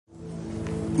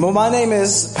Well, my name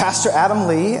is Pastor Adam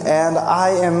Lee, and I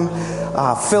am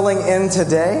filling in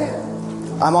today.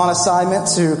 I'm on assignment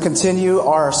to continue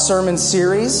our sermon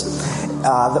series,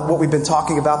 what we've been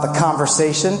talking about, the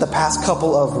conversation, the past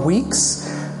couple of weeks,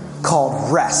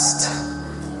 called Rest.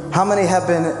 How many have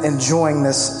been enjoying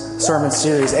this sermon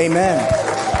series? Amen.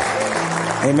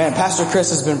 Amen. Pastor Chris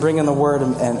has been bringing the word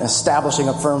and establishing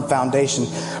a firm foundation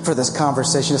for this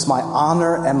conversation. It's my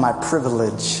honor and my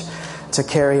privilege to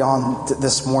carry on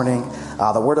this morning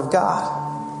the Word of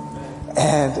God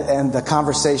and the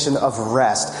conversation of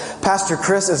rest. Pastor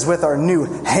Chris is with our New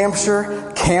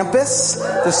Hampshire campus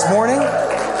this morning.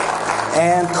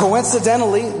 And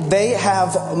coincidentally, they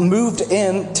have moved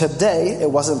in today. It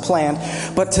wasn't planned.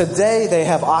 But today they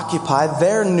have occupied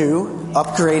their new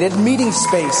upgraded meeting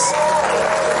space.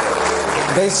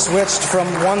 They switched from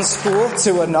one school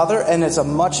to another, and it's a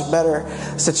much better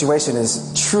situation.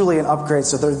 It's truly an upgrade.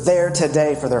 So they're there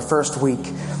today for their first week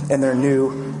in their new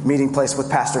meeting place with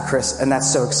Pastor Chris, and that's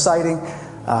so exciting.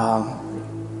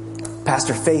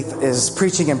 Pastor Faith is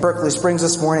preaching in Berkeley Springs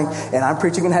this morning, and I'm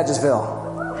preaching in Hedgesville.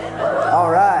 All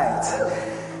right.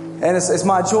 And it's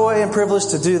my joy and privilege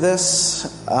to do this,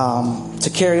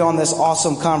 to carry on this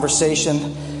awesome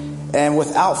conversation. And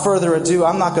without further ado,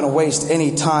 I'm not going to waste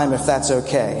any time if that's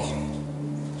okay.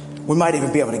 We might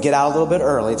even be able to get out a little bit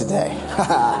early today.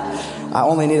 I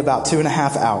only need about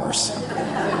 2.5 hours.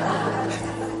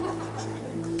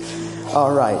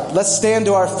 All right, let's stand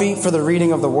to our feet for the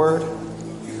reading of the word.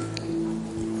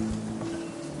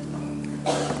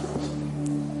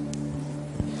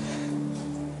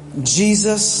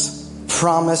 Jesus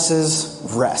promises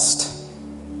rest.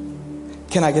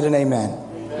 Can I get an amen?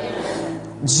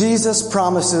 Jesus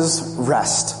promises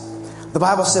rest. The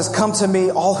Bible says, "Come to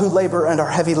me, all who labor and are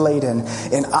heavy laden,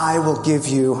 and I will give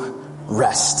you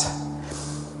rest."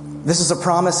 This is a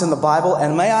promise in the Bible,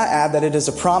 and may I add that it is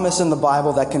a promise in the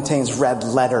Bible that contains red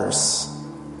letters.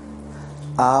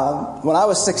 When I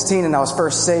was 16 and I was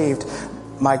first saved,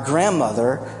 my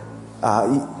grandmother,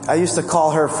 I used to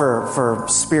call her for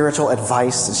spiritual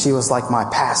advice, and she was like my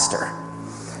pastor.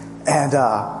 And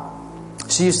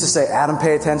she used to say, "Adam,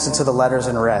 pay attention to the letters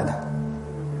in red."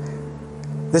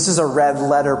 This is a red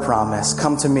letter promise.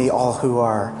 "Come to me, all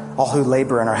who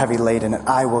labor and are heavy laden, and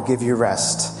I will give you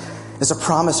rest." It's a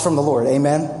promise from the Lord.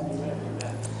 Amen.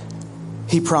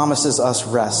 He promises us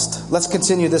rest. Let's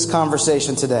continue this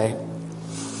conversation today.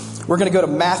 We're going to go to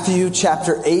Matthew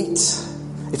chapter 8.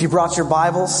 If you brought your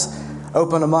Bibles,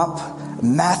 open them up.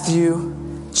 Matthew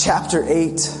chapter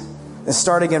 8, and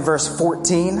starting in verse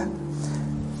 14.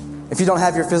 If you don't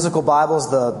have your physical Bibles,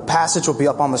 the passage will be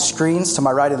up on the screens to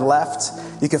my right and left.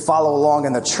 You can follow along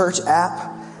in the church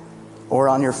app or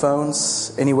on your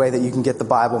phones, any way that you can get the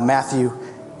Bible. Matthew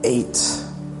 8.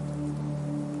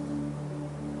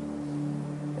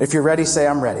 If you're ready, say,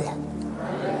 "I'm ready."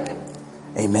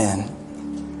 Amen.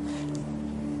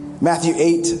 Matthew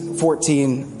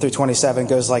 8:14 through 27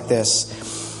 goes like this.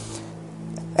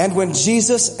 "And when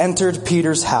Jesus entered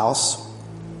Peter's house,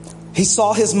 he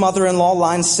saw his mother-in-law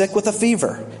lying sick with a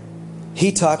fever.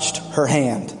 He touched her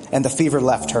hand, and the fever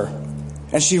left her,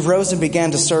 and she rose and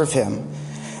began to serve him.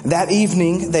 That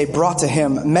evening they brought to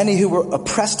him many who were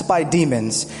oppressed by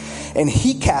demons, and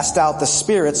he cast out the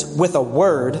spirits with a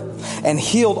word and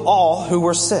healed all who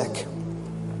were sick.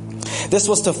 This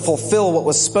was to fulfill what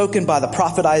was spoken by the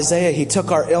prophet Isaiah. He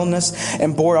took our illness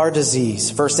and bore our disease."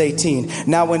 Verse 18.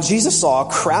 "Now when Jesus saw a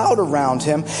crowd around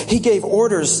him, he gave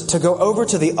orders to go over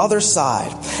to the other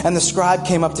side. And the scribe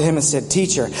came up to him and said,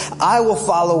 'Teacher, I will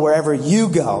follow wherever you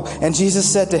go.' And Jesus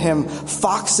said to him,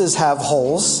 'Foxes have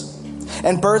holes,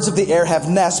 and birds of the air have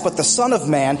nests, but the Son of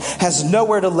Man has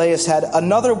nowhere to lay his head.'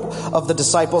 Another of the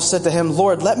disciples said to him,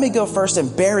 'Lord, let me go first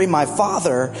and bury my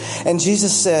father.' And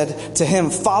Jesus said to him,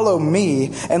 'Follow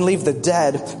me and leave the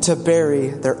dead to bury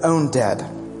their own dead.'"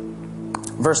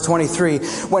 Verse 23,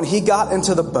 "When he got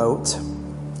into the boat,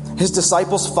 his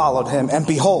disciples followed him, and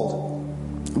behold,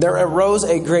 there arose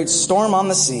a great storm on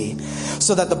the sea,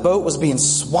 so that the boat was being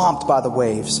swamped by the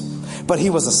waves. But he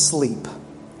was asleep.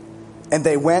 And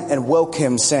they went and woke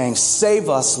him, saying, 'Save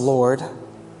us, Lord.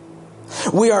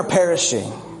 We are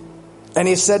perishing.' And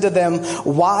he said to them,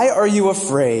 'Why are you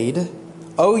afraid,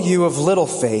 O you of little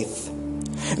faith?'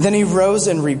 Then he rose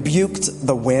and rebuked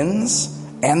the winds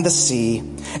and the sea,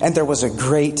 and there was a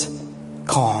great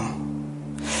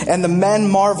calm. And the men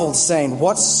marveled, saying,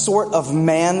 'What sort of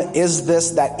man is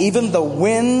this, that even the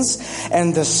winds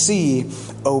and the sea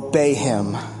obey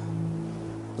him?'"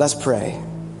 Let's pray.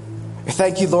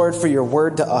 Thank you, Lord, for your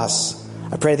word to us.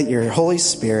 I pray that your Holy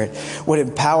Spirit would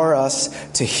empower us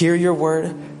to hear your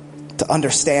word, to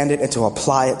understand it, and to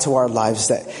apply it to our lives,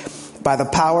 that by the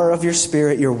power of your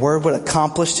Spirit, your word would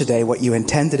accomplish today what you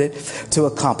intended it to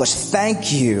accomplish.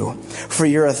 Thank you for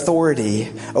your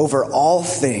authority over all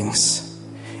things.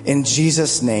 In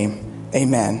Jesus' name,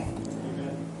 amen.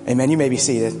 Amen. You may be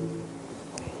seated.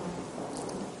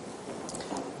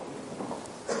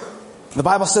 The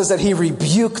Bible says that he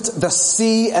rebuked the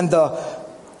sea and the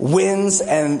winds,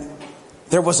 and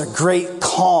there was a great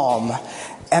calm.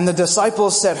 And the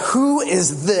disciples said, "Who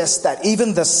is this that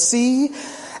even the sea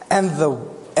and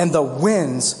the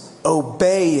winds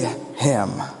obey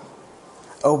him?"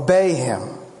 Obey him.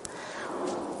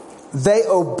 They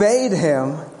obeyed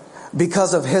him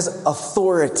because of his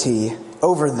authority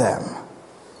over them.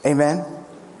 Amen.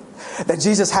 That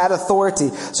Jesus had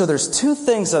authority. So there's two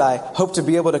things that I hope to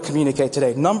be able to communicate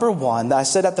today. Number one, I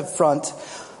said at the front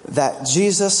that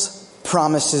Jesus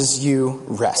promises you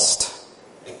rest.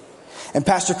 And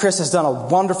Pastor Chris has done a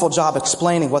wonderful job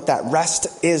explaining what that rest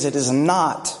is. It is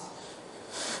not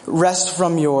rest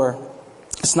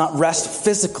it's not rest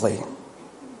physically.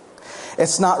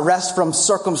 It's not rest from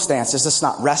circumstances. It's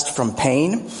not rest from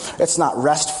pain. It's not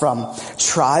rest from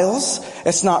trials.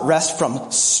 It's not rest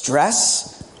from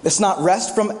stress. It's not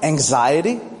rest from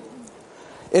anxiety.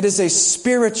 It is a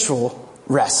spiritual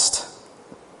rest.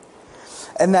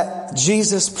 And that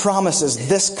Jesus promises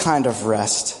this kind of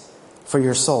rest for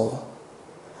your soul.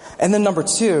 And then number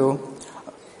two,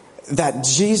 that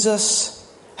Jesus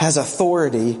has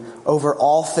authority over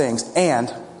all things,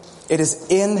 and it is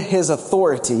in his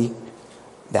authority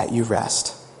that you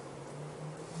rest.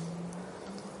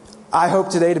 I hope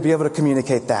today to be able to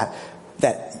communicate that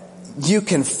you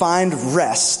can find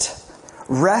rest.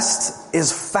 Rest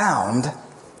is found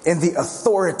in the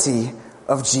authority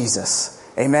of Jesus.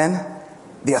 Amen?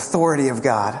 The authority of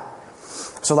God.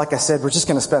 So like I said, we're just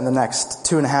going to spend the next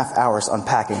 2.5 hours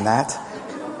unpacking that.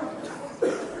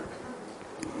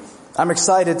 I'm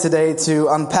excited today to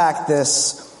unpack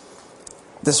this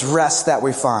rest that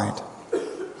we find.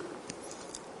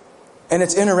 And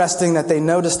it's interesting that they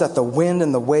noticed that the wind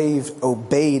and the wave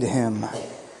obeyed him.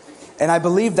 And I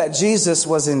believe that Jesus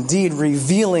was indeed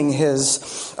revealing his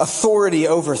authority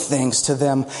over things to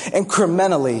them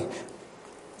incrementally.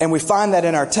 And we find that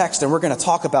in our text, and we're going to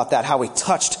talk about that, how he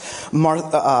touched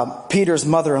Peter's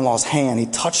mother-in-law's hand. He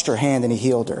touched her hand and he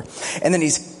healed her. And then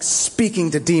he's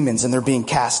speaking to demons and they're being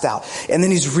cast out. And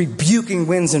then he's rebuking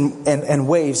winds and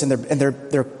waves, and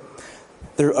they're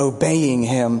obeying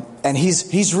him. And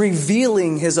he's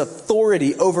revealing his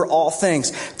authority over all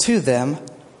things to them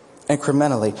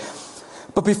incrementally.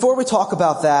 But before we talk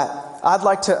about that, I'd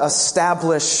like to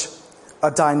establish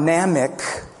a dynamic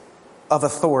of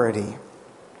authority.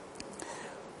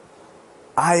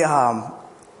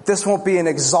 This won't be an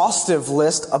exhaustive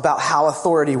list about how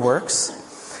authority works,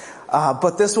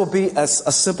 but this will be a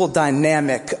simple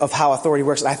dynamic of how authority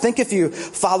works. And I think if you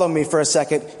follow me for a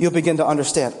second, you'll begin to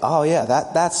understand. Oh yeah,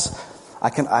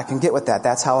 I can get with that.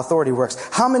 That's how authority works.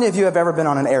 How many of you have ever been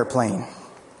on an airplane?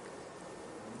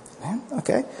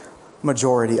 Okay,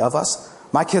 majority of us.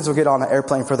 My kids will get on an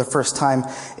airplane for the first time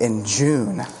in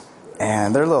June,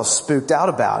 and they're a little spooked out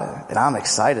about it, and I'm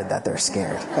excited that they're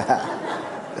scared.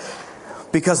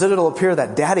 Because it'll appear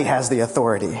that Daddy has the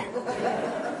authority.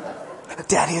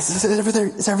 Daddy,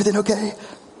 is everything okay?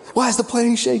 Why is the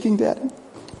plane shaking, Daddy?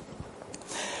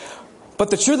 But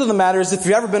the truth of the matter is, if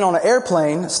you've ever been on an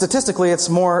airplane, statistically it's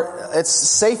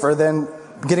safer than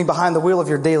getting behind the wheel of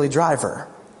your daily driver,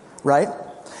 right?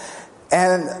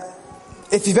 And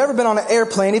if you've ever been on an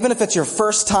airplane, even if it's your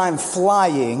first time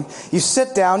flying, you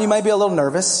sit down, you might be a little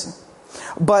nervous,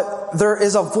 but there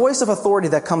is a voice of authority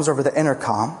that comes over the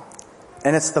intercom.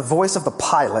 And it's the voice of the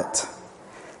pilot.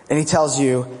 And he tells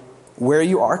you where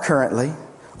you are currently,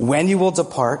 when you will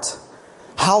depart,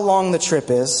 how long the trip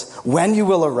is, when you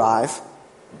will arrive.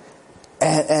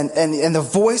 And the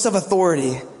voice of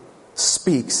authority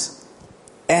speaks.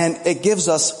 And it gives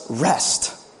us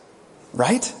rest.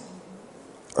 Right?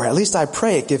 Or at least I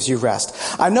pray it gives you rest.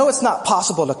 I know it's not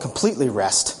possible to completely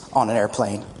rest on an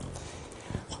airplane.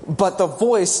 But the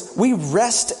voice, we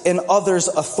rest in others'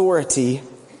 authority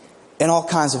in all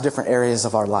kinds of different areas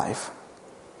of our life.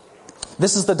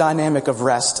 This is the dynamic of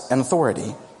rest and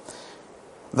authority.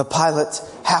 The pilot,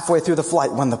 halfway through the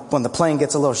flight, when the plane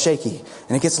gets a little shaky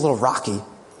and it gets a little rocky,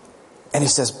 and he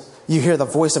says, you hear the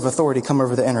voice of authority come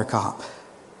over the intercom.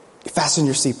 Fasten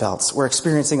your seatbelts. We're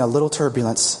experiencing a little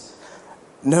turbulence.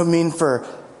 No mean to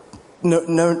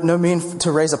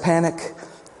raise a panic.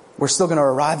 We're still going to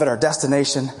arrive at our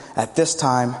destination at this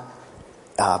time.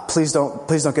 Please don't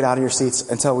get out of your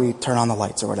seats until we turn on the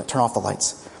lights, or turn off the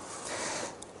lights.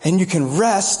 And you can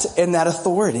rest in that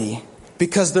authority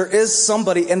because there is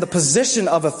somebody in the position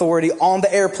of authority on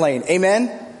the airplane. Amen?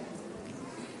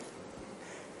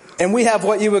 And we have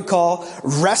what you would call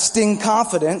resting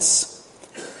confidence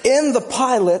in the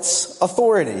pilot's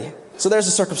authority. So there's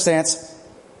a circumstance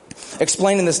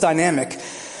explaining this dynamic.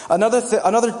 Another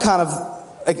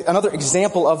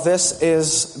example of this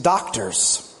is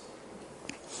doctors.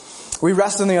 We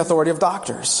rest in the authority of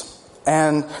doctors.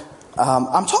 And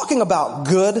I'm talking about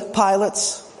good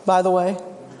pilots, by the way,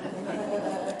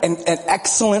 and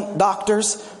excellent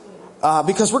doctors,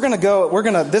 because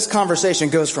this conversation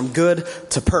goes from good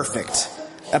to perfect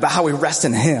about how we rest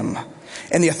in Him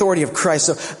and the authority of Christ.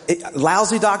 So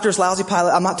lousy doctors, lousy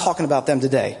pilot, I'm not talking about them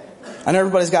today. I know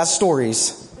everybody's got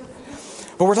stories,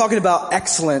 but we're talking about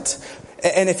excellent.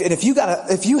 And if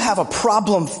you have a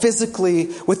problem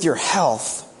physically with your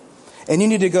health, and you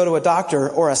need to go to a doctor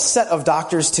or a set of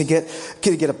doctors to get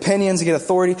opinions, to get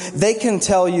authority, they can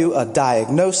tell you a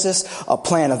diagnosis, a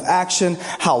plan of action,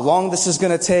 how long this is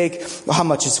going to take, how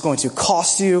much it's going to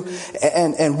cost you,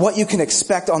 and what you can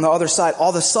expect on the other side.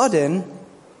 All of a sudden,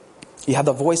 you have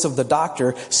the voice of the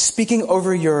doctor speaking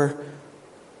over your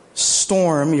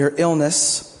storm, your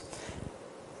illness,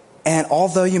 and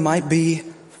although you might be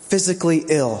physically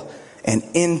ill and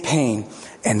in pain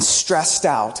and stressed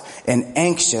out and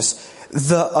anxious,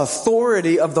 the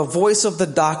authority of the voice of the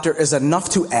doctor is enough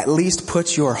to at least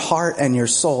put your heart and your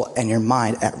soul and your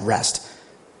mind at rest.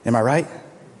 Am I right?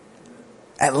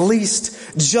 At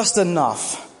least just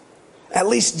enough. At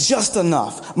least just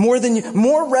enough.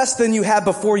 More rest than you had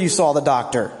before you saw the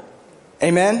doctor.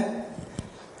 Amen?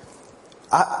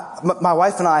 My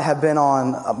wife and I have been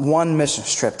on one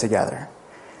missions trip together.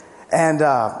 And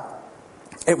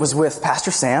it was with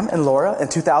Pastor Sam and Laura in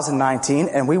 2019,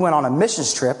 and we went on a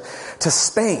missions trip to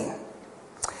Spain.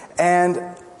 And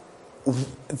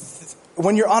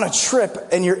when you're on a trip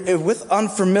and you're with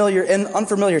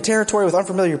unfamiliar territory, with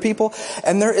unfamiliar people,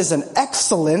 and there is an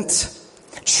excellent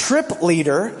trip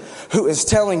leader who is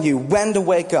telling you when to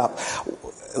wake up.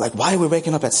 Like, why are we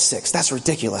waking up at 6? That's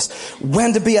ridiculous.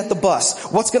 When to be at the bus.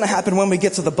 What's going to happen when we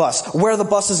get to the bus. Where the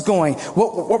bus is going.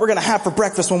 What we're going to have for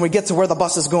breakfast when we get to where the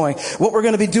bus is going. What we're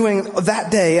going to be doing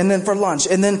that day, and then for lunch,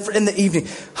 and then in the evening.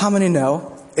 How many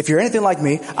know, if you're anything like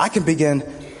me, I can begin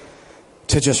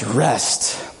to just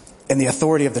rest in the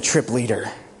authority of the trip leader.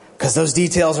 Because those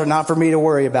details are not for me to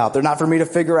worry about. They're not for me to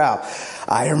figure out.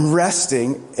 I am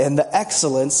resting in the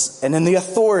excellence and in the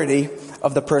authority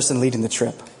of the person leading the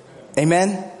trip.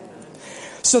 Amen?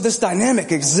 So this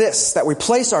dynamic exists that we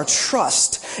place our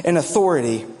trust in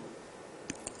authority.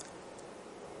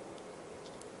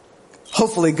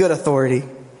 Hopefully good authority,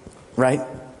 right?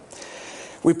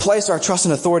 We place our trust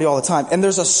in authority all the time. And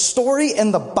there's a story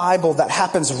in the Bible that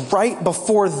happens right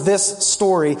before this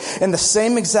story in the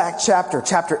same exact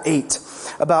chapter 8,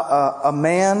 about a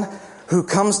man who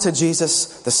comes to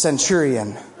Jesus, the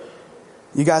centurion.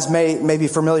 You guys may be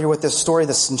familiar with this story,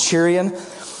 the centurion.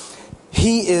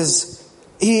 He is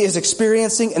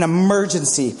experiencing an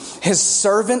emergency. His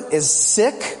servant is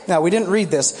sick. Now, we didn't read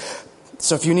this.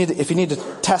 So if you need to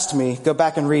test me, go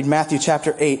back and read Matthew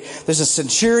chapter 8. There's a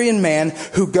centurion man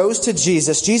who goes to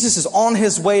Jesus. Jesus is on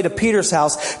his way to Peter's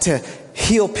house to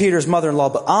heal Peter's mother-in-law.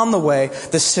 But on the way,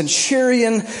 the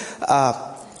centurion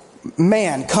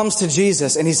man comes to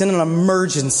Jesus, and he's in an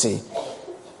emergency.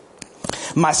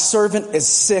 My servant is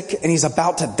sick and he's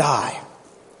about to die.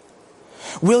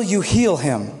 Will you heal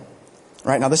him?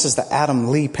 Right now, this is the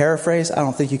Adam Lee paraphrase. I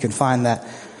don't think you can find that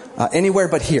anywhere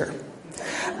but here.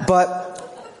 But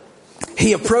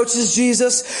he approaches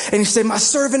Jesus and he says, my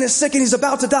servant is sick and he's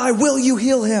about to die. Will you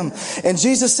heal him? And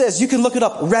Jesus says, you can look it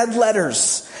up, red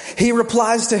letters. He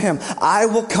replies to him, I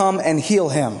will come and heal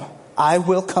him. I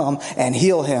will come and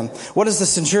heal him. What does the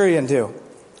centurion do?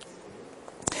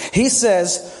 He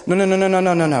says,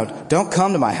 no. Don't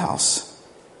come to my house.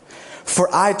 For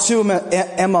I too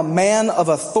am a man of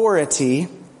authority,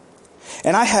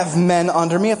 and I have men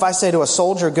under me. If I say to a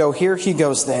soldier, go here, he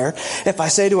goes there. If I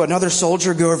say to another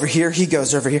soldier, go over here, he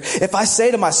goes over here. If I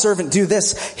say to my servant, do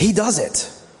this, he does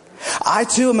it. I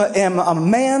too am a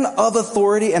man of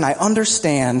authority, and I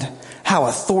understand how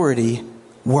authority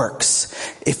works.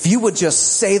 If you would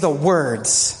just say the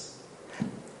words,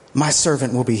 my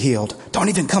servant will be healed. Don't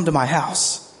even come to my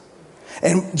house.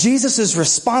 And Jesus'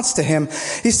 response to him,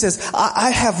 he says,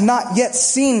 I have not yet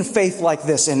seen faith like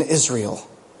this in Israel.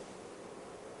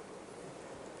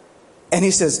 And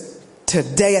he says,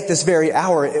 today at this very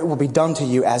hour, it will be done to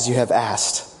you as you have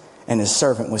asked. And his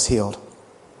servant was healed.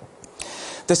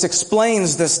 This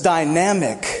explains this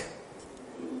dynamic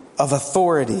of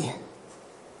authority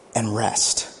and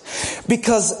rest.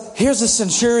 Because here's a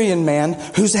centurion man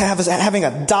who's having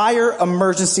a dire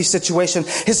emergency situation.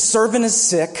 His servant is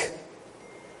sick.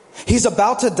 He's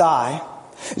about to die.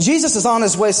 Jesus is on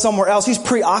his way somewhere else. He's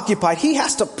preoccupied. He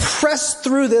has to press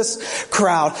through this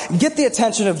crowd, get the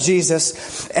attention of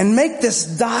Jesus, and make this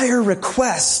dire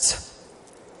request.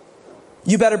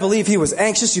 You better believe he was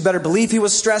anxious. You better believe he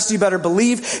was stressed. You better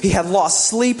believe he had lost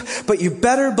sleep. But you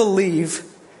better believe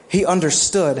he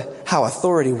understood how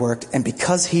authority worked. And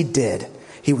because he did,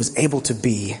 he was able to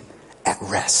be at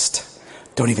rest.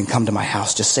 Don't even come to my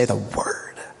house. Just say the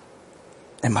word.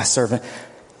 And my servant,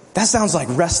 that sounds like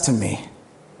rest to me.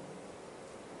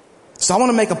 So I want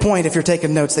to make a point, if you're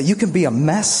taking notes, that you can be a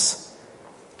mess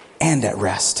and at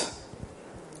rest.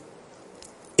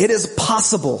 It is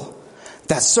possible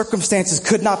that circumstances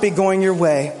could not be going your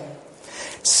way.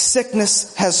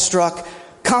 Sickness has struck.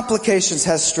 Complications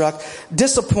has struck.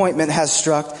 Disappointment has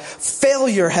struck.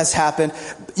 Failure has happened.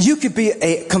 You could be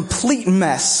a complete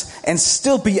mess and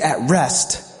still be at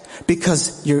rest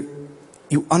because you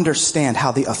understand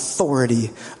how the authority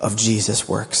of Jesus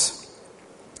works.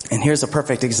 And here's a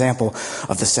perfect example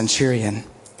of the centurion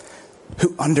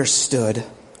who understood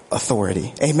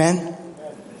authority. Amen?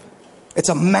 It's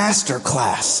a master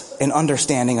class in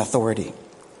understanding authority.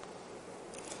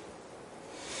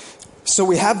 So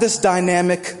we have this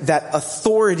dynamic that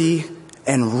authority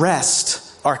and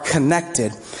rest are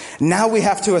connected. Now we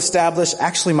have to establish,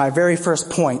 actually my very first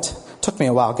point, took me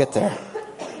a while to get there.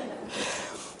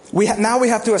 Now we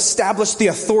have to establish the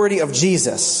authority of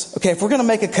Jesus. Okay, if we're going to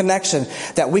make a connection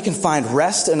that we can find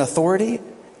rest and authority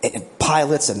in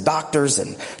pilots and doctors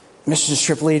and mission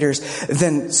trip leaders,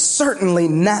 then certainly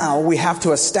now we have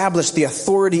to establish the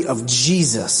authority of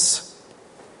Jesus.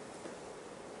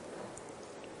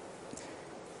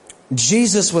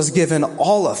 Jesus was given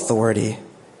all authority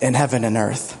in heaven and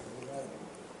earth.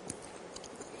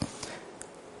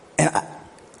 And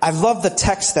I love the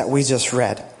text that we just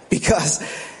read because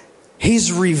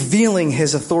he's revealing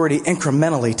his authority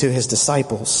incrementally to his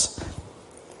disciples.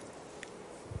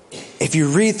 If you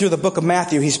read through the book of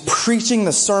Matthew, he's preaching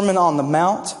the Sermon on the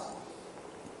Mount.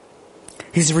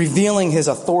 He's revealing his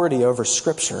authority over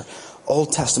Scripture,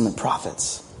 Old Testament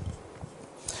prophets.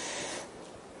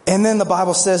 And then the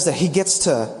Bible says that he gets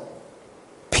to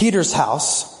Peter's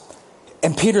house,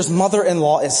 and Peter's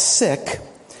mother-in-law is sick.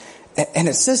 And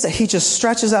it says that he just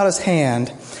stretches out his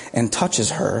hand and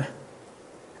touches her,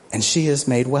 and she is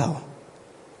made well.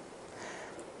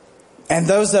 And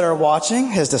those that are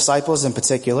watching, his disciples in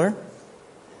particular,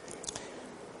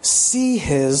 see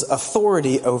his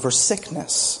authority over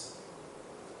sickness.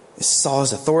 They saw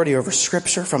his authority over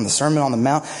Scripture from the Sermon on the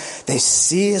Mount. They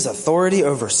see his authority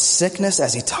over sickness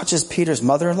as he touches Peter's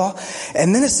mother-in-law.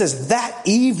 And then it says that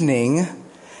evening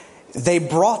they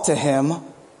brought to him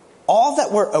all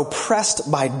that were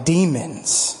oppressed by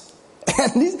demons.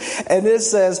 And it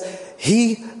says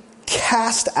he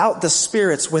cast out the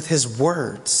spirits with his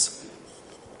words.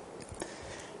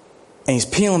 And he's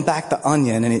peeling back the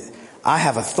onion, and I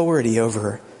have authority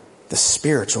over the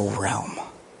spiritual realm.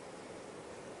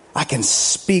 I can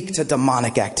speak to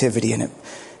demonic activity and it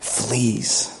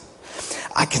flees.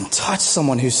 I can touch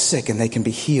someone who's sick and they can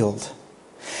be healed.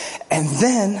 And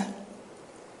then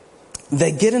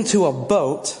they get into a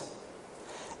boat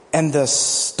and the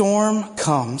storm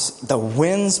comes, the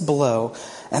winds blow,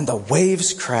 and the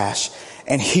waves crash,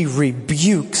 and he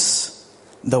rebukes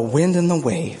the wind and the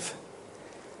wave.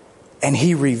 And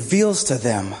he reveals to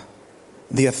them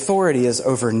the authority is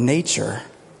over nature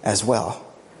as well.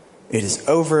 It is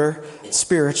over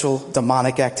spiritual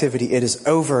demonic activity. It is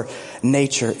over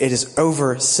nature. It is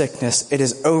over sickness. It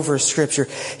is over Scripture.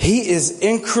 He is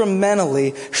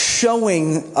incrementally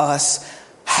showing us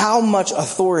how much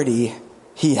authority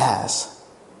he has.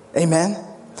 Amen?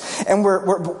 And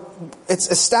it's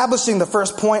establishing the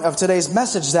first point of today's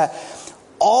message that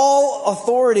all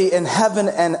authority in heaven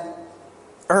and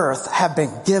earth have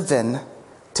been given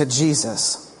to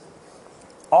Jesus.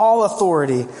 All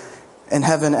authority in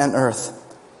heaven and earth.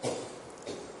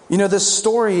 You know, this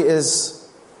story is,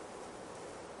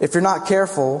 if you're not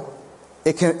careful,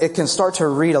 it can start to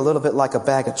read a little bit like a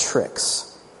bag of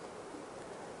tricks.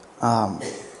 And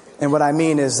what I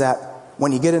mean is that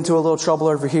when you get into a little trouble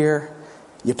over here,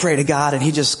 you pray to God and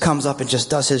he just comes up and just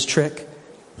does his trick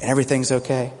and everything's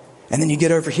okay. And then you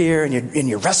get over here and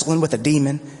you're wrestling with a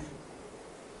demon.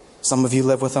 Some of you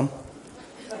live with them.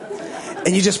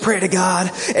 And you just pray to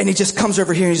God, and he just comes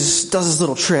over here and he just does his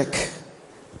little trick.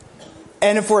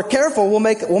 And if we're careful, we'll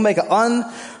make an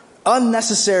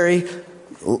unnecessary,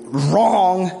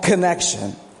 wrong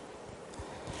connection.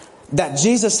 That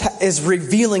Jesus is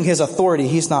revealing his authority.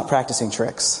 He's not practicing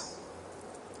tricks.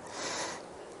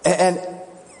 And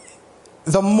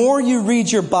the more you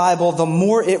read your Bible, the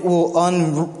more it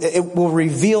will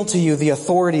reveal to you the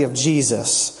authority of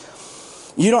Jesus.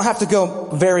 You don't have to go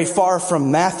very far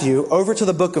from Matthew over to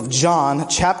the book of John,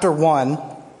 chapter 1.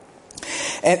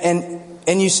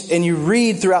 And you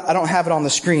read throughout, I don't have it on the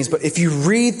screens, but if you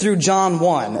read through John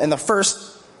 1 in the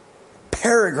first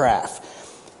paragraph,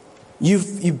 you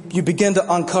begin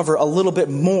to uncover a little bit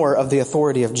more of the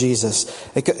authority of Jesus.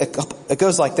 It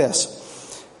goes like this.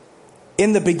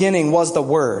 In the beginning was the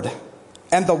Word,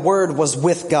 and the Word was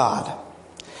with God,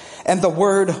 and the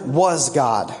Word was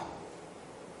God.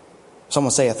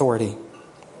 Someone say authority.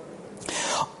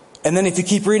 And then if you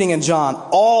keep reading in John,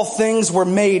 all things were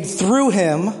made through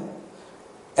him,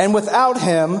 and without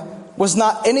him was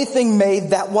not anything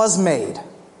made that was made.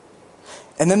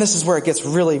 And then this is where it gets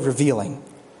really revealing.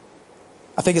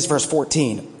 I think it's verse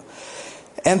 14.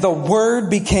 And the Word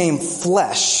became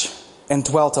flesh and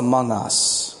dwelt among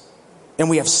us. And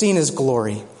we have seen his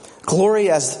glory. Glory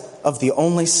as of the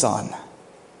only Son.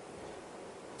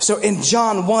 So in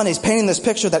John 1, he's painting this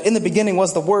picture that in the beginning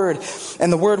was the Word,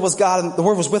 and the Word was God, and the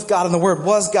Word was with God, and the Word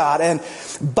was God. And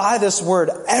by this Word,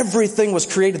 everything was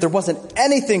created. There wasn't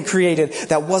anything created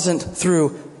that wasn't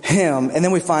through him. And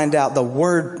then we find out the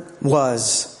Word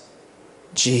was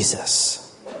Jesus.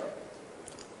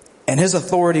 And his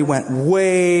authority went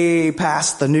way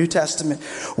past the New Testament,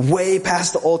 way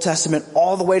past the Old Testament,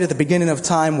 all the way to the beginning of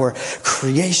time where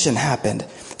creation happened.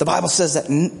 The Bible says that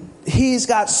he's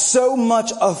got so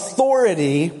much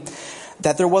authority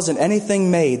that there wasn't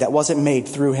anything made that wasn't made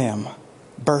through him.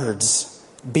 Birds,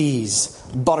 bees,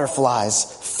 butterflies,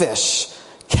 fish,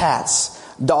 cats,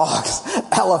 dogs,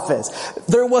 elephants.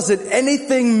 There wasn't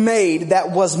anything made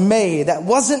that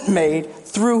wasn't made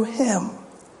through him.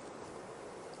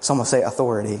 Someone say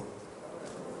authority.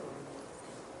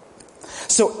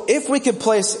 So if we could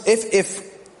place,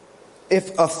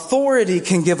 if authority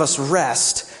can give us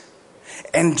rest,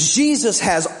 and Jesus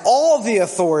has all the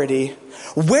authority,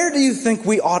 where do you think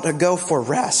we ought to go for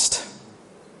rest?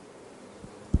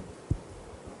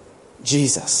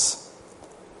 Jesus.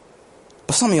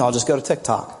 But some of y'all just go to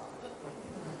TikTok.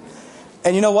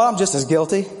 And you know what? I'm just as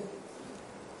guilty.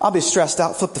 I'll be stressed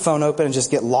out, flip the phone open, and just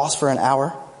get lost for an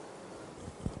hour.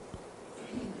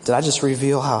 Did I just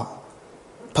reveal how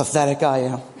pathetic I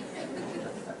am?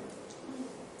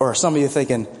 Or are some of you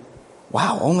thinking,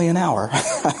 wow, only an hour.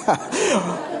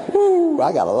 Woo,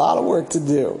 I got a lot of work to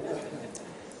do.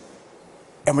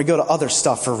 And we go to other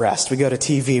stuff for rest. We go to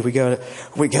TV. We go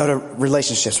to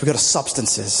relationships. We go to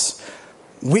substances.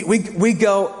 We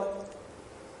go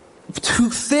to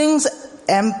things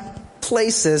and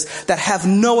places that have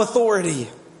no authority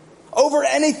over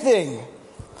anything.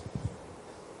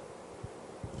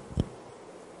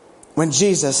 When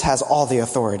Jesus has all the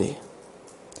authority.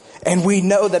 And we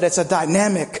know that it's a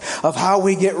dynamic of how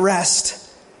we get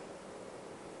rest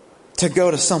to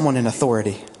go to someone in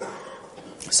authority.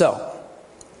 So,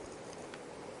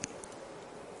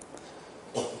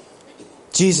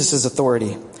 Jesus'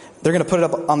 authority. They're going to put it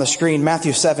up on the screen,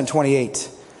 Matthew 7:28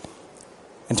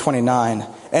 and 29.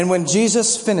 And when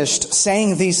Jesus finished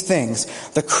saying these things,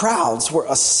 the crowds were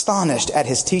astonished at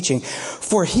his teaching,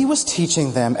 for he was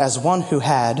teaching them as one who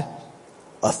had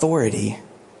authority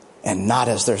and not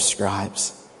as their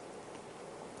scribes.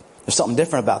 There's something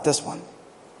different about this one.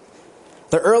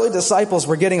 The early disciples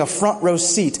were getting a front row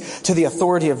seat to the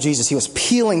authority of Jesus. He was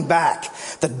peeling back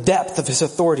the depth of his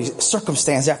authority,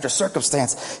 circumstance after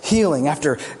circumstance, healing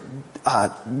after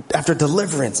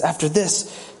deliverance, after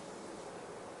this.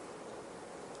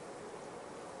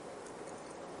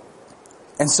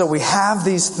 And so we have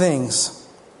these things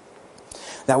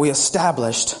that we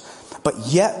established, but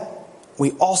yet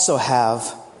we also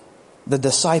have the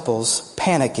disciples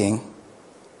panicking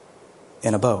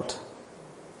in a boat.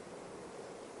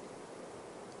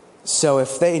 So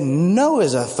if they know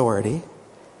his authority,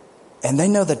 and they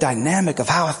know the dynamic of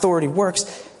how authority works,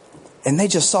 and they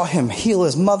just saw him heal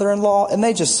his mother-in-law, and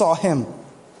they just saw him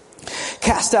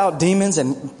cast out demons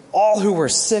and all who were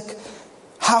sick,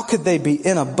 how could they be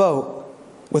in a boat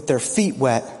with their feet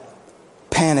wet,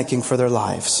 panicking for their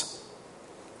lives?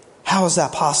 How is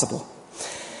that possible?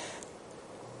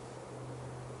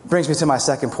 Brings me to my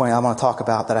second point I want to talk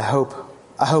about that I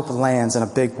hope lands in a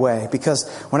big way. Because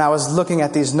when I was looking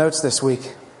at these notes this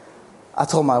week, I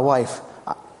told my wife,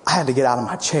 I had to get out of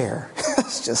my chair.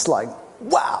 It's just like,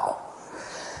 wow.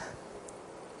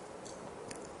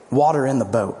 Water in the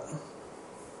boat.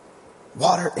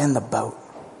 Water in the boat.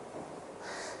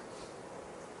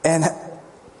 And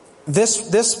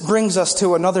this brings us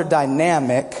to another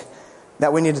dynamic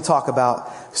that we need to talk about,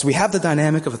 because we have the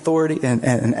dynamic of authority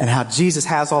and how Jesus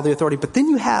has all the authority, but then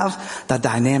you have the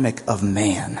dynamic of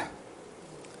man.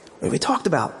 We talked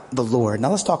about the Lord. Now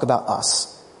let's talk about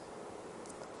us.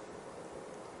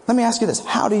 Let me ask you this.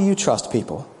 How do you trust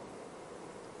people?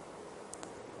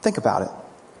 Think about it.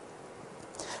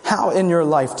 How in your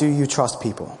life do you trust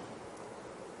people?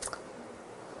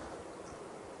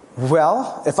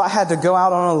 Well, if I had to go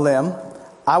out on a limb,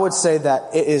 I would say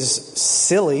that it is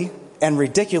silly and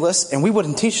ridiculous, and we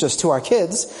wouldn't teach this to our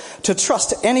kids, to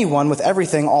trust anyone with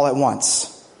everything all at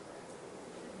once.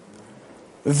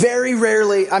 Very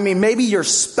rarely, maybe your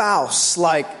spouse,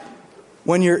 like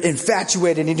when you're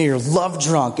infatuated and you're love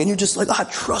drunk and you're just like, I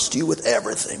trust you with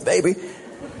everything, baby.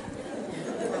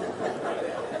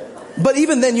 But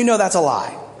even then, that's a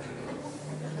lie.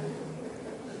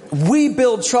 We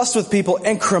build trust with people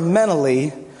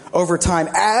incrementally over time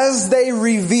as they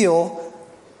reveal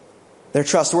their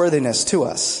trustworthiness to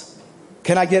us.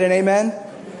 Can I get an amen?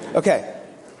 Okay.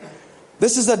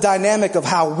 This is a dynamic of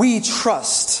how we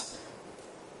trust.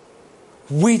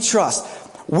 We trust.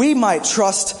 We might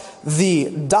trust the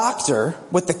doctor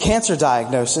with the cancer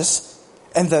diagnosis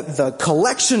and the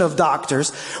collection of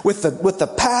doctors with the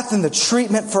path and the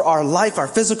treatment for our life, our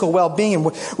physical well-being.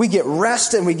 And we get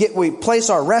rest, and we place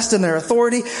our rest in their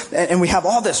authority, and we have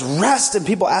all this rest, and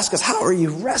people ask us, how are you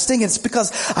resting? It's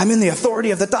because I'm in the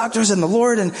authority of the doctors and the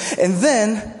Lord. And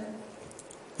then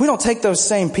we don't take those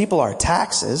same people our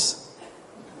taxes.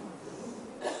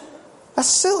 That's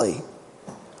silly.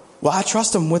 Well, I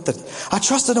trusted him with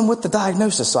the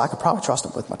diagnosis, so I could probably trust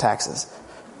him with my taxes.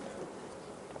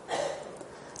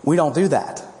 We don't do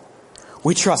that.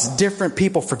 We trust different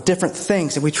people for different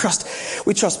things, and we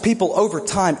trust people over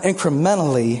time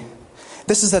incrementally.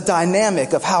 This is a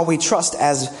dynamic of how we trust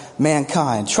as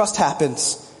mankind. Trust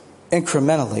happens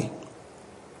incrementally.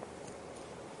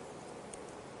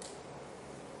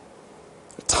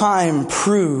 Time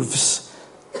proves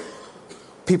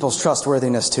people's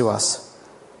trustworthiness to us.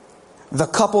 The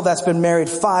couple that's been married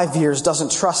 5 years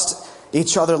doesn't trust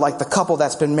each other like the couple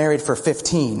that's been married for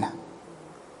 15.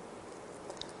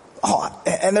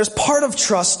 And there's part of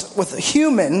trust with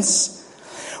humans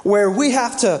where we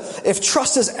have to, if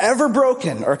trust is ever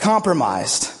broken or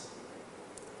compromised,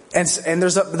 and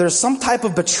there's some type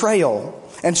of betrayal,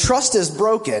 and trust is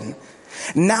broken,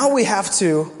 now we have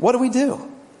to, what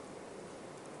do?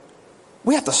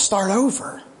 We have to start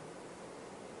over.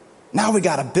 Now we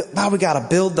gotta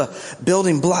build the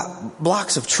building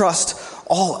blocks of trust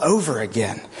all over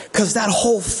again, because that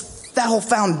whole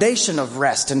foundation of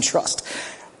rest and trust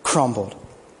crumbled.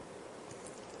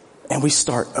 And we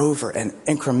start over and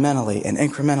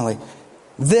incrementally.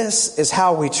 This is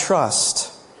how we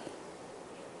trust.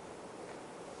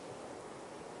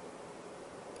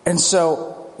 And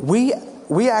so we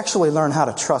actually learn how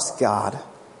to trust God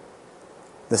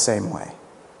the same way.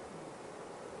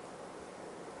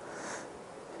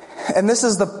 And this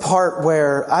is the part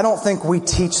where I don't think we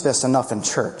teach this enough in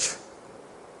church.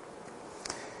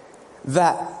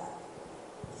 That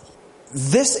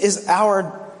this is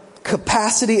our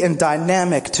capacity and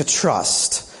dynamic to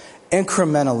trust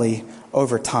incrementally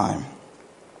over time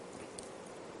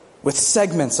with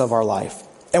segments of our life.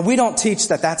 And we don't teach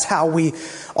that that's how we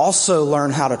also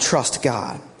learn how to trust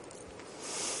God.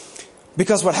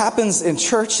 Because what happens in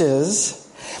churches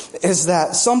is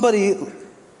that somebody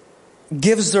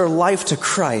gives their life to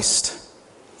Christ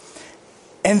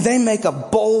and they make a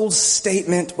bold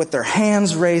statement with their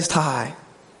hands raised high.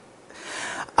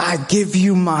 I give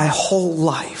you my whole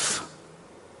life.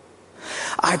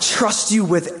 I trust you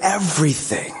with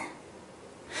everything.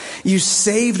 You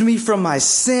saved me from my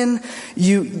sin.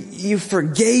 You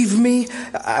forgave me.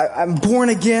 I'm born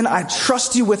again. I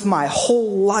trust you with my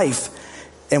whole life.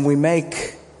 And we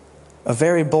make a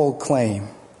very bold claim.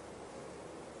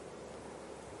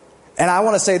 And I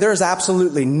want to say there's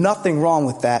absolutely nothing wrong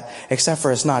with that, except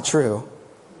for it's not true.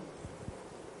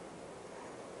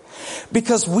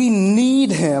 Because we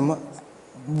need him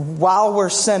while we're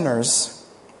sinners.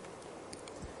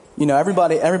 You know,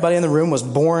 everybody in the room was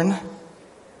born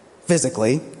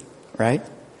physically, right?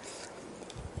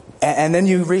 And then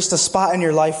you reached a spot in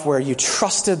your life where you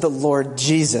trusted the Lord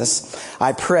Jesus,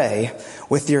 I pray,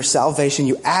 with your salvation.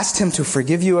 You asked him to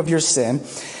forgive you of your sin,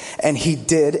 and he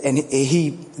did, and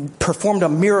he performed a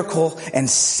miracle and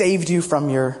saved you from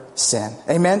your sin.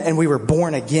 Amen? And we were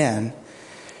born again.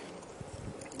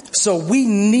 So we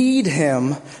need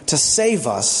him to save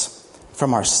us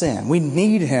from our sin. We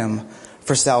need him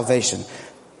for salvation.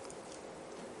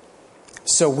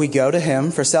 So we go to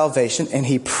him for salvation, and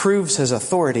he proves his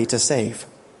authority to save.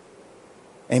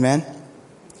 Amen?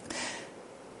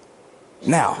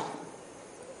 Now,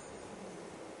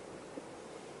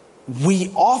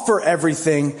 we offer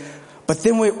everything, but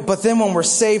then when we're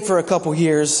saved for a couple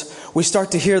years, we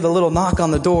start to hear the little knock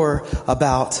on the door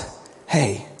about,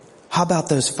 hey, how about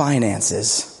those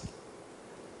finances?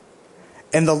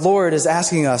 And the Lord is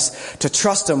asking us to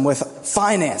trust Him with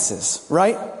finances,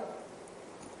 right?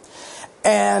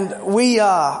 And we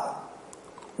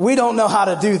don't know how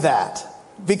to do that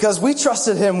because we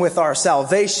trusted Him with our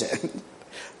salvation,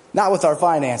 not with our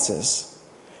finances.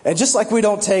 And just like we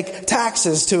don't take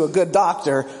taxes to a good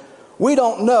doctor, we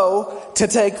don't know to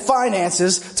take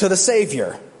finances to the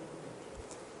Savior.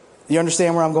 You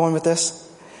understand where I'm going with this?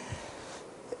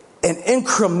 And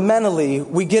incrementally,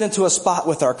 we get into a spot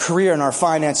with our career and our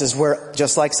finances where,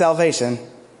 just like salvation,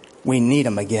 we need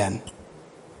Him again.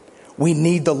 We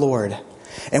need the Lord.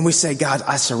 And we say, God,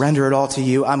 I surrender it all to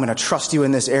you. I'm going to trust you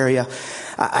in this area.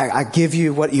 I give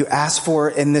you what you ask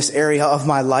for in this area of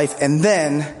my life. And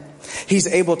then He's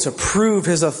able to prove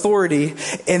His authority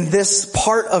in this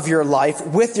part of your life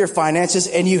with your finances,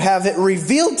 and you have it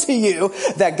revealed to you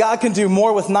that God can do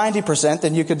more with 90%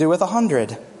 than you could do with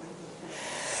 100.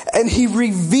 And He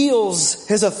reveals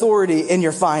His authority in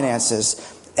your finances.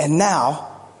 And now,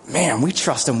 man, we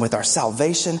trust Him with our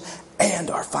salvation and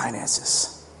our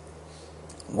finances.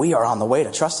 We are on the way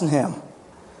to trusting Him.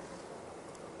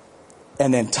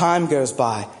 And then time goes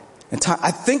by. And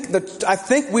I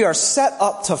think we are set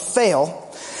up to fail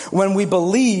when we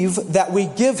believe that we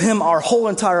give Him our whole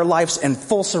entire lives in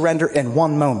full surrender in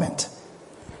one moment.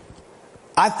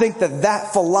 I think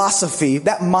that philosophy,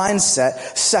 that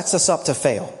mindset sets us up to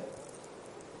fail.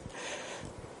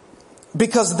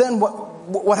 Because then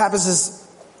what happens is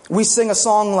we sing a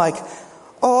song like,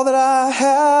 all that I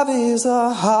have is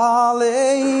a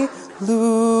hallelujah.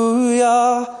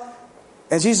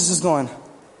 And Jesus is going,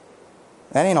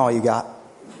 that ain't all you got.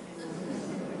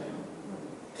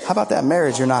 How about that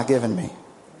marriage you're not giving me?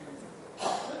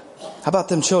 How about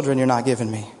them children you're not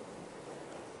giving me?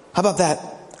 How about that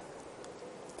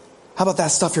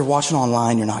stuff you're watching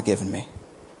online you're not giving me?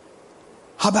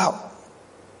 How about...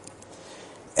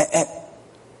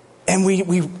 And we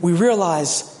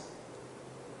realize,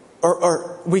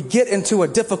 or we get into a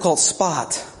difficult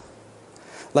spot,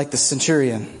 like the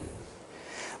centurion.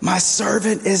 My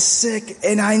servant is sick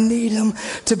and I need him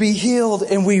to be healed.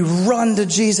 And we run to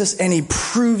Jesus and He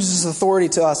proves His authority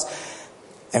to us.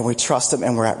 And we trust Him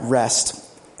and we're at rest.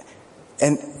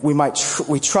 And we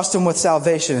trust Him with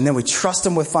salvation, and then we trust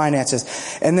Him with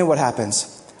finances. And then what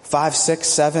happens? 5, 6,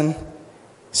 7,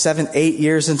 8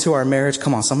 years into our marriage.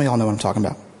 Come on, some of y'all know what I'm talking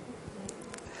about.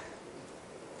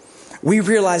 We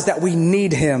realize that we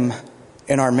need Him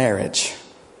in our marriage.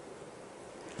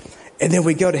 And then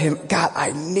we go to Him, God,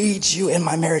 I need you in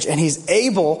my marriage. And He's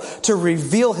able to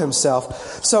reveal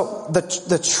Himself. So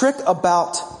the trick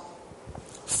about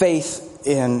faith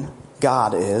in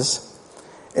God is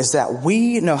that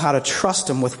we know how to trust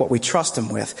Him with what we trust Him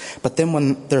with. But then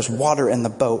when there's water in the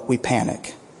boat, we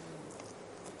panic.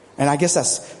 And I guess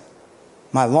that's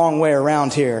my long way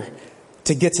around here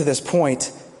to get to this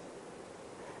point.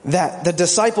 That the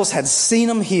disciples had seen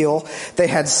Him heal. They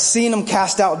had seen Him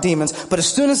cast out demons. But as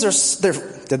soon as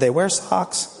did they wear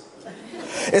socks?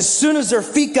 As soon as their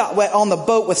feet got wet on the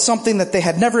boat with something that they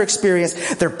had never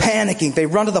experienced, they're panicking. They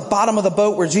run to the bottom of the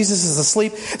boat where Jesus is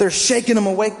asleep. They're shaking Him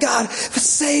awake. God,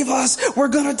 save us. We're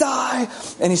going to die.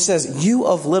 And He says, you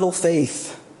of little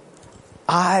faith,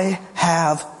 I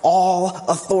have all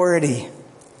authority.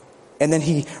 And then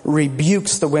He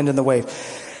rebukes the wind and the wave.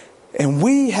 And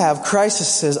we have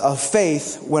crises of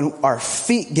faith when our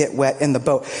feet get wet in the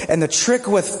boat. And the trick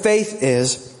with faith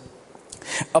is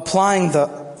applying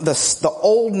the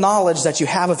old knowledge that you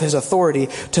have of His authority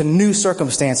to new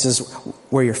circumstances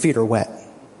where your feet are wet.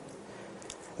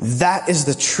 That is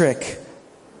the trick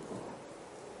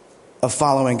of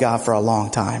following God for a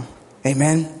long time.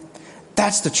 Amen?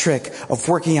 That's the trick of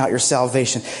working out your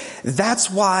salvation. That's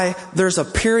why there's a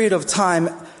period of time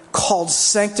called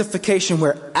sanctification,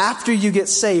 where after you get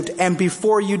saved and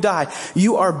before you die,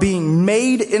 you are being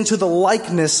made into the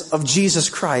likeness of Jesus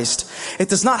Christ. It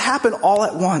does not happen all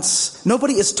at once.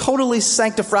 Nobody is totally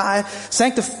sanctified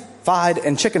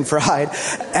and chicken fried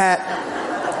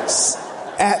at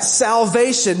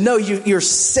salvation. No, you're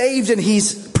saved and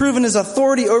He's proven His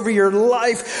authority over your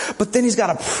life, but then He's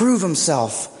got to prove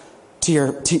Himself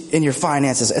in your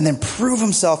finances, and then prove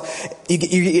Himself. You get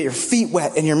your feet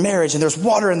wet in your marriage, and there's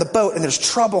water in the boat, and there's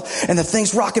trouble, and the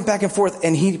thing's rocking back and forth,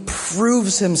 and He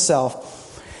proves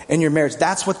Himself in your marriage.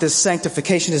 That's what this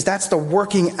sanctification is. That's the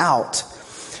working out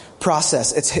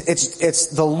process. It's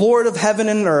the Lord of heaven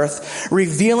and earth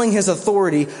revealing His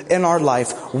authority in our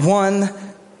life, one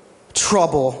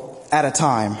trouble at a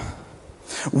time.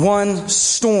 One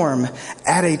storm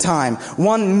at a time.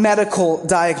 One medical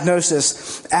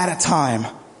diagnosis at a time.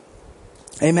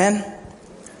 Amen?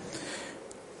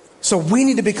 So we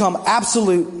need to become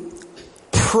absolute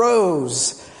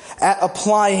pros at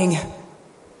applying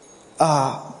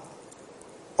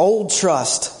old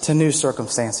trust to new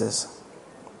circumstances.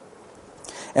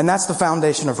 And that's the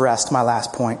foundation of rest, my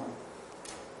last point.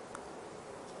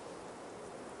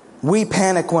 We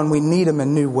panic when we need Him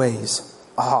in new ways.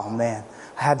 Oh man,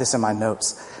 I had this in my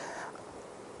notes.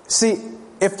 See,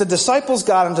 if the disciples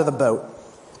got into the boat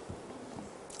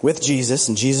with Jesus,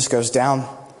 and Jesus goes down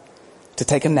to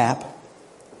take a nap,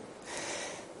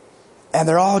 and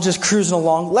they're all just cruising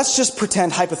along, let's just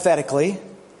pretend hypothetically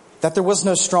that there was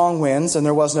no strong winds and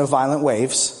there was no violent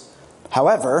waves.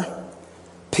 However,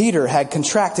 Peter had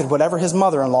contracted whatever his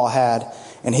mother-in-law had,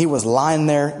 and he was lying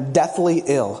there deathly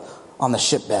ill on the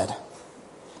shipbed.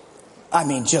 I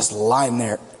mean, just lying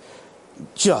there,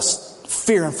 just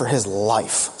fearing for his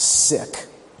life, sick.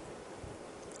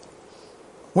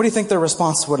 What do you think their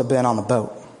response would have been on the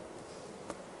boat?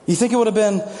 You think it would have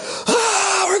been,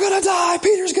 we're going to die,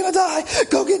 Peter's going to die,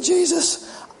 go get Jesus?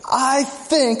 I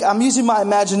think, I'm using my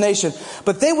imagination,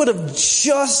 but they would have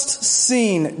just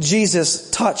seen Jesus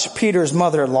touch Peter's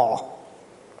mother-in-law.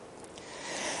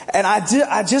 And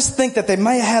I just think that they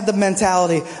may have had the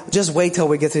mentality, just wait till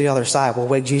we get to the other side. We'll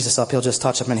wake Jesus up. He'll just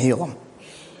touch him and heal him.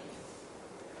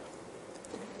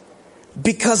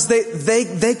 Because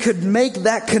they could make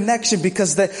that connection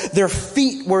because their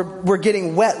feet were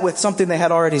getting wet with something they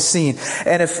had already seen.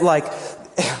 And if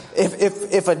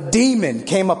a demon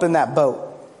came up in that boat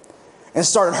and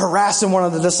started harassing one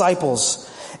of the disciples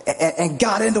and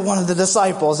got into one of the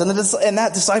disciples, and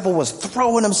that disciple was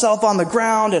throwing himself on the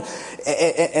ground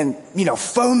and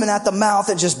foaming at the mouth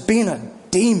and just being a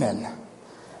demon,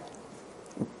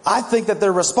 I think that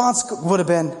their response would have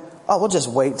been, we'll just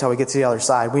wait until we get to the other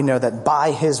side. We know that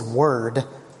by His word,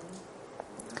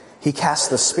 He casts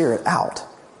the spirit out.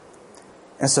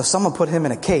 And so someone put Him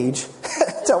in a cage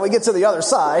until we get to the other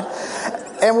side.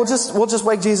 And we'll just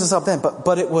wake Jesus up then.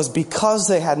 But it was because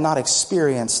they had not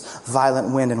experienced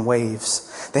violent wind and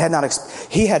waves.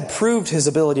 He had proved His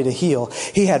ability to heal.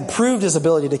 He had proved His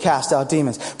ability to cast out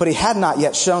demons. But He had not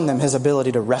yet shown them His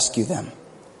ability to rescue them.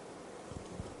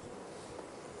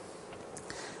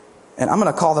 And I'm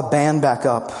going to call the band back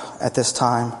up at this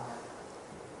time.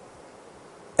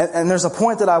 And there's a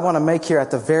point that I want to make here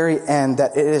at the very end,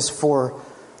 that it is for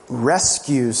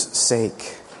rescue's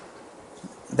sake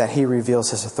that He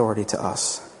reveals His authority to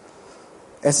us.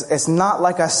 It's not,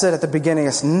 like I said at the beginning,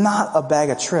 it's not a bag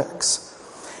of tricks.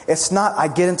 It's not, I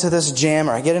get into this jam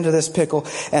or I get into this pickle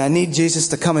and I need Jesus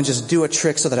to come and just do a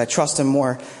trick so that I trust Him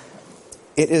more.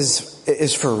 It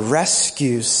is for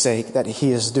rescue's sake that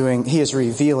He is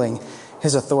revealing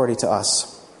His authority to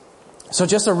us. So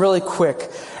just a really quick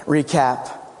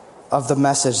recap of the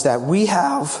message, that we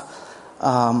have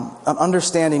an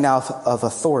understanding now of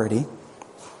authority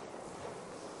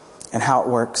and how it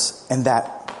works, and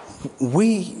that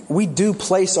we do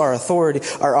place our authority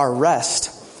or our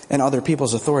rest in other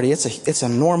people's authority. It's a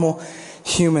normal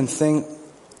human thing.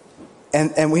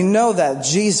 And we know that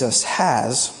Jesus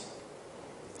has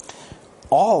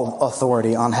all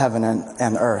authority on heaven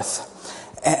and earth.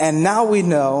 And now we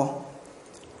know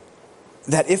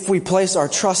that if we place our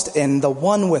trust in the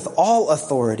one with all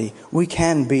authority, we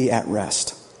can be at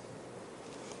rest.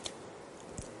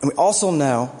 And we also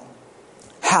know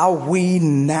how we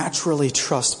naturally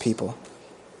trust people.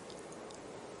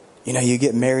 You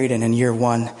get married, and in year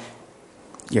 1,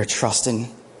 you're trusting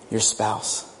your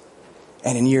spouse.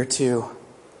 And in year 2,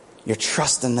 you're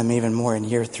trusting them even more. In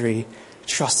year 3,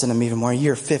 trusting them even more. In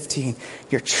year 15,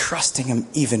 you're trusting Him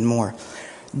even more.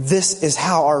 This is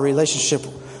how our relationship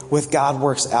with God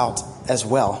works out as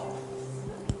well.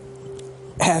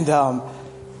 And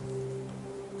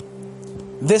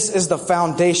this is the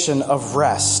foundation of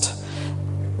rest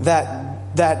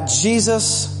that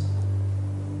Jesus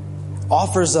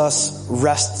offers us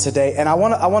rest today. And I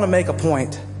want to make a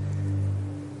point,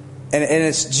 and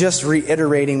it's just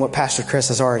reiterating what Pastor Chris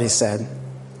has already said,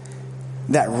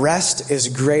 that rest is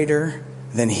greater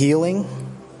than healing.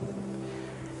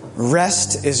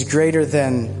 Rest is greater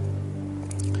than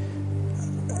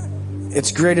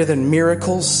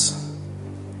miracles.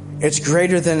 It's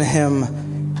greater than Him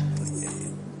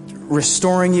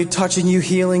restoring you, touching you,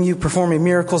 healing you, performing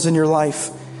miracles in your life.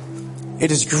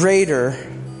 It is greater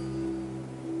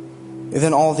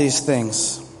than all these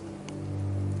things.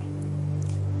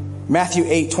 Matthew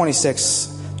 8:26.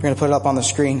 We're going to put it up on the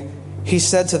screen. He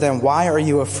said to them, "Why are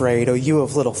you afraid, O you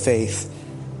of little faith?"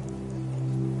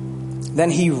 Then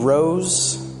He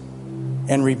rose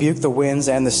and rebuked the winds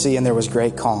and the sea, and there was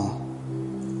great calm.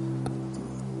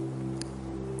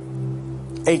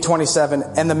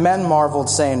 8:27, and the men marveled,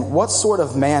 saying, what sort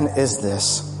of man is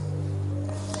this,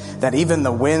 that even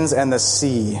the winds and the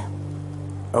sea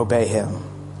obey him?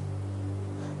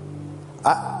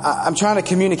 I'm trying to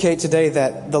communicate today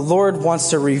that the Lord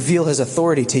wants to reveal his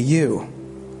authority to you.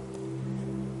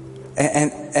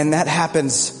 And that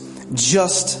happens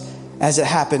just as it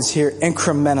happens here,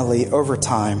 incrementally over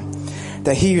time.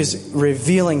 That he is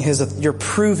revealing you're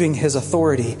proving his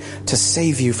authority to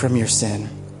save you from your sin.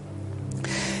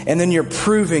 And then you're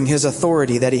proving his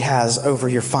authority that he has over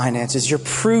your finances. You're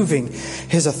proving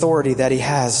his authority that he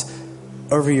has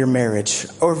over your marriage,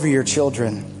 over your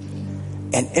children.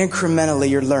 And incrementally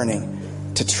you're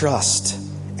learning to trust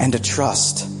and to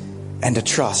trust and to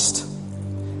trust.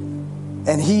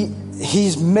 And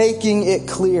he's making it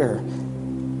clear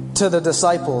to the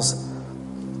disciples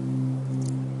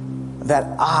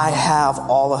that I have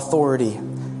all authority.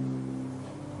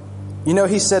 You know,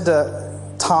 he said to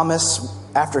Thomas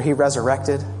after he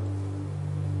resurrected,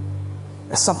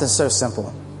 it's something so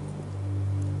simple.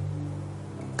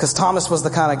 Because Thomas was the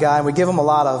kind of guy, and we give him a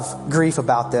lot of grief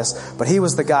about this, but he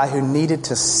was the guy who needed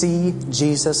to see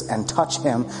Jesus and touch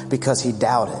him because he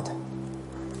doubted.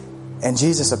 And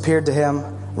Jesus appeared to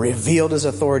him, revealed his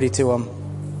authority to him,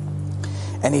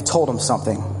 and he told him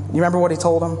something. You remember what he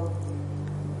told him?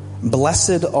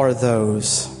 Blessed are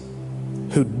those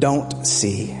who don't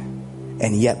see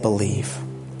and yet believe.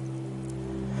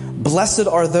 Blessed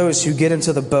are those who get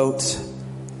into the boat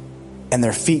and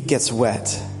their feet gets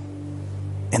wet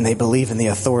and they believe in the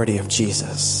authority of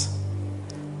Jesus.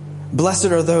 Blessed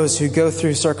are those who go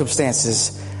through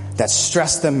circumstances that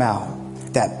stress them out,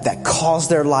 that cause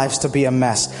their lives to be a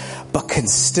mess, but can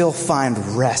still find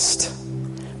rest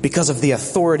because of the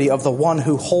authority of the one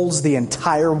who holds the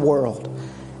entire world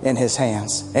in his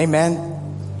hands. Amen.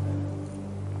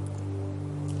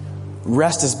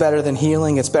 Rest is better than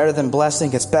healing. It's better than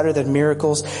blessing. It's better than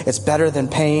miracles. It's better than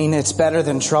pain. It's better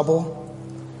than trouble.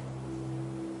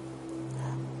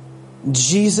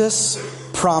 Jesus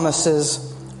promises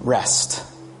rest.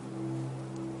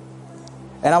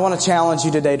 And I want to challenge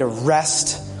you today to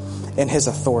rest in his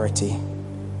authority.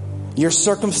 Your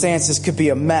circumstances could be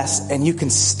a mess and you can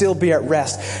still be at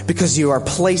rest because you are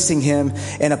placing him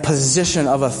in a position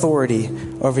of authority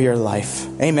over your life.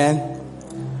 Amen.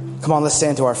 Come on, let's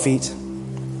stand to our feet.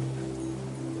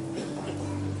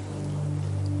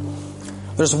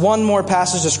 There's one more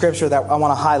passage of scripture that I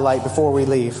want to highlight before we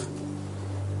leave.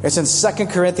 It's in 2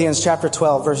 Corinthians chapter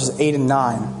 12, verses 8 and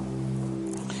 9.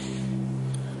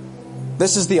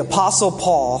 This is the Apostle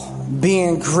Paul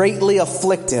being greatly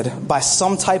afflicted by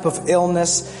some type of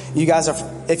illness. You guys,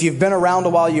 if you've been around a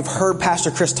while, you've heard Pastor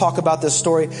Chris talk about this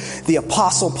story. The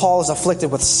Apostle Paul is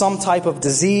afflicted with some type of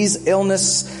disease,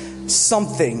 illness,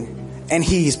 something. And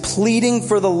he's pleading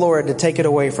for the Lord to take it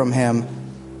away from him.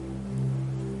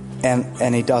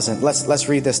 And he doesn't. Let's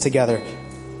read this together.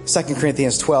 2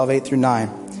 Corinthians 12, 8 through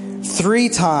 9. 3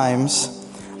 times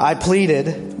I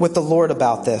pleaded with the Lord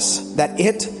about this, that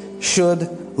it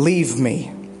should leave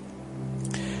me.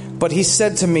 But he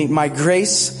said to me, my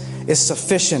grace is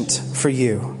sufficient for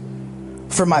you,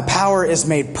 for my power is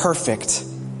made perfect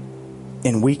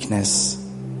in weakness.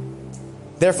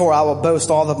 Therefore I will boast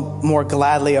all the more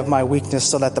gladly of my weakness,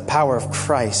 so that the power of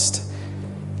Christ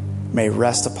may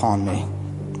rest upon me.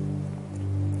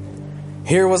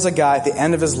 Here was a guy at the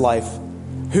end of his life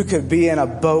who could be in a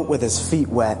boat with his feet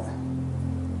wet.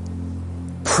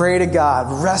 Pray to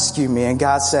God, rescue me. And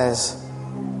God says,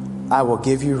 I will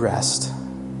give you rest,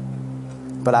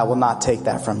 but I will not take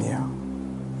that from you.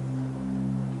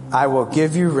 I will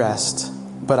give you rest,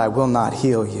 but I will not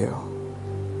heal you.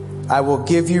 I will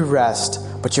give you rest,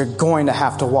 but you're going to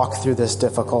have to walk through this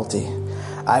difficulty.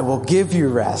 I will give you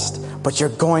rest, but you're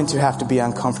going to have to be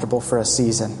uncomfortable for a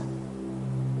season.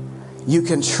 You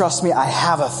can trust me. I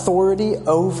have authority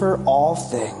over all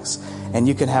things, and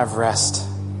you can have rest.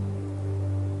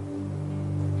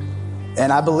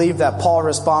 And I believe that Paul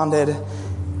responded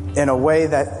in a way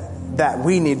that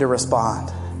we need to respond.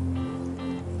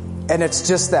 And it's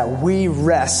just that we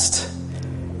rest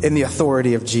in the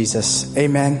authority of Jesus.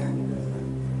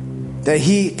 Amen. That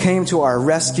he came to our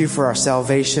rescue for our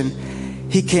salvation.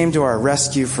 He came to our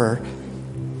rescue for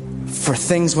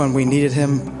things when we needed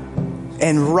him.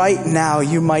 And right now,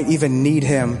 you might even need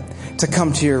him to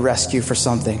come to your rescue for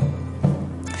something.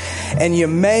 And you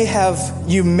may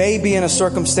be in a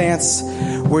circumstance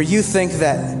where you think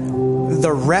that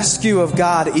the rescue of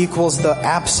God equals the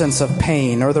absence of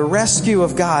pain, or the rescue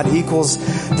of God equals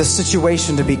the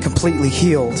situation to be completely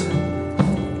healed.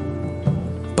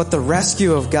 But the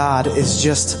rescue of God is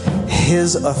just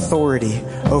his authority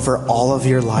over all of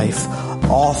your life,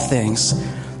 all things.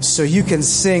 So you can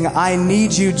sing, I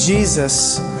need you,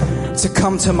 Jesus, to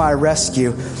come to my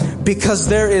rescue, because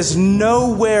there is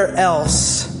nowhere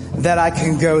else that I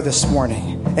can go this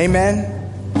morning. Amen?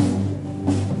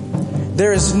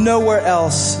 There is nowhere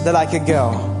else that I could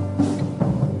go.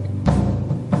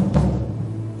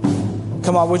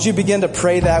 Come on, would you begin to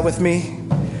pray that with me?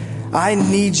 I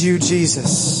need you,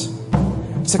 Jesus,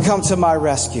 to come to my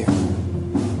rescue.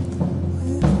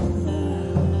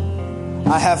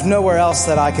 I have nowhere else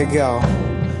that I could go.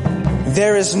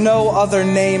 There is no other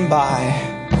name by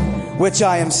which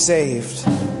I am saved.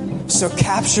 So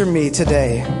capture me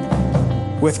today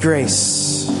with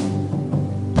grace.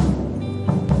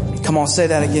 Come on, say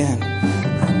that again.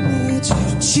 I need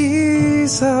you,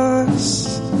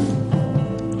 Jesus,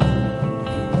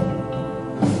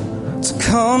 to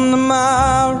come to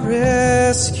my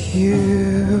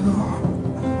rescue.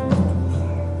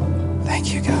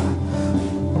 Thank you, God.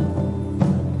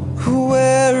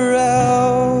 Where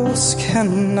else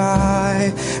can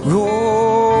I go?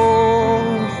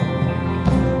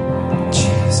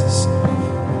 Jesus.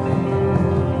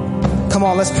 Come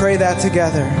on, let's pray that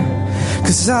together.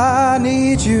 'Cause I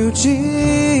need you,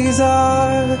 Jesus,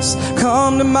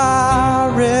 come to my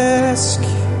rescue.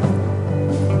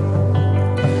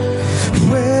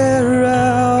 Where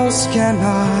else can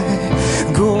I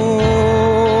go?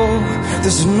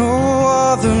 There's no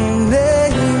other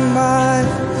name by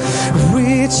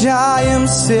which I am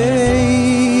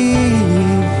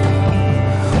saved.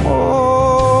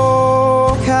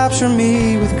 Oh, capture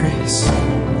me with grace.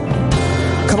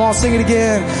 Come on, sing it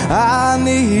again. I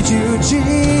need you,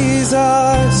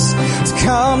 Jesus, to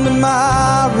come to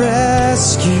my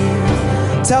rescue.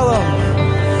 Tell them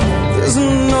there's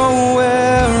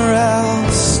nowhere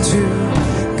else to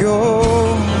go.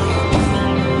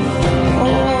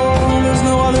 Oh, there's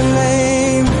no other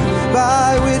name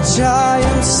by which I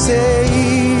am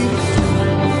saved.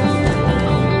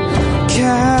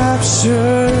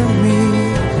 Capture me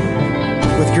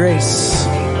with grace.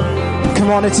 Come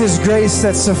on, it's his grace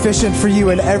that's sufficient for you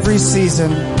in every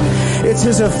season. It's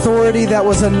his authority that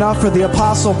was enough for the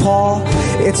Apostle Paul.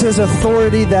 It's his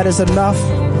authority that is enough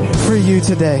for you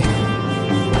today.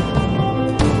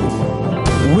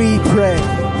 We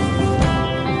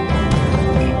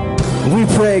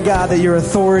pray, God, that your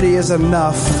authority is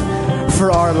enough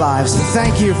for our lives.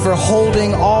 Thank you for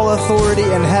holding all authority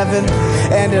in heaven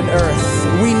and in earth.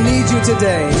 We need you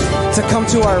today to come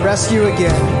to our rescue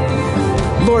again.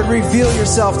 Lord, reveal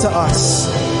yourself to us.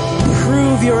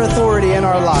 Prove your authority in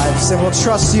our lives, and we'll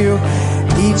trust you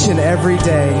each and every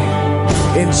day.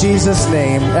 In Jesus'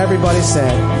 name, everybody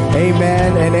said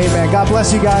amen and amen. God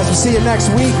bless you guys. We'll see you next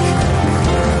week.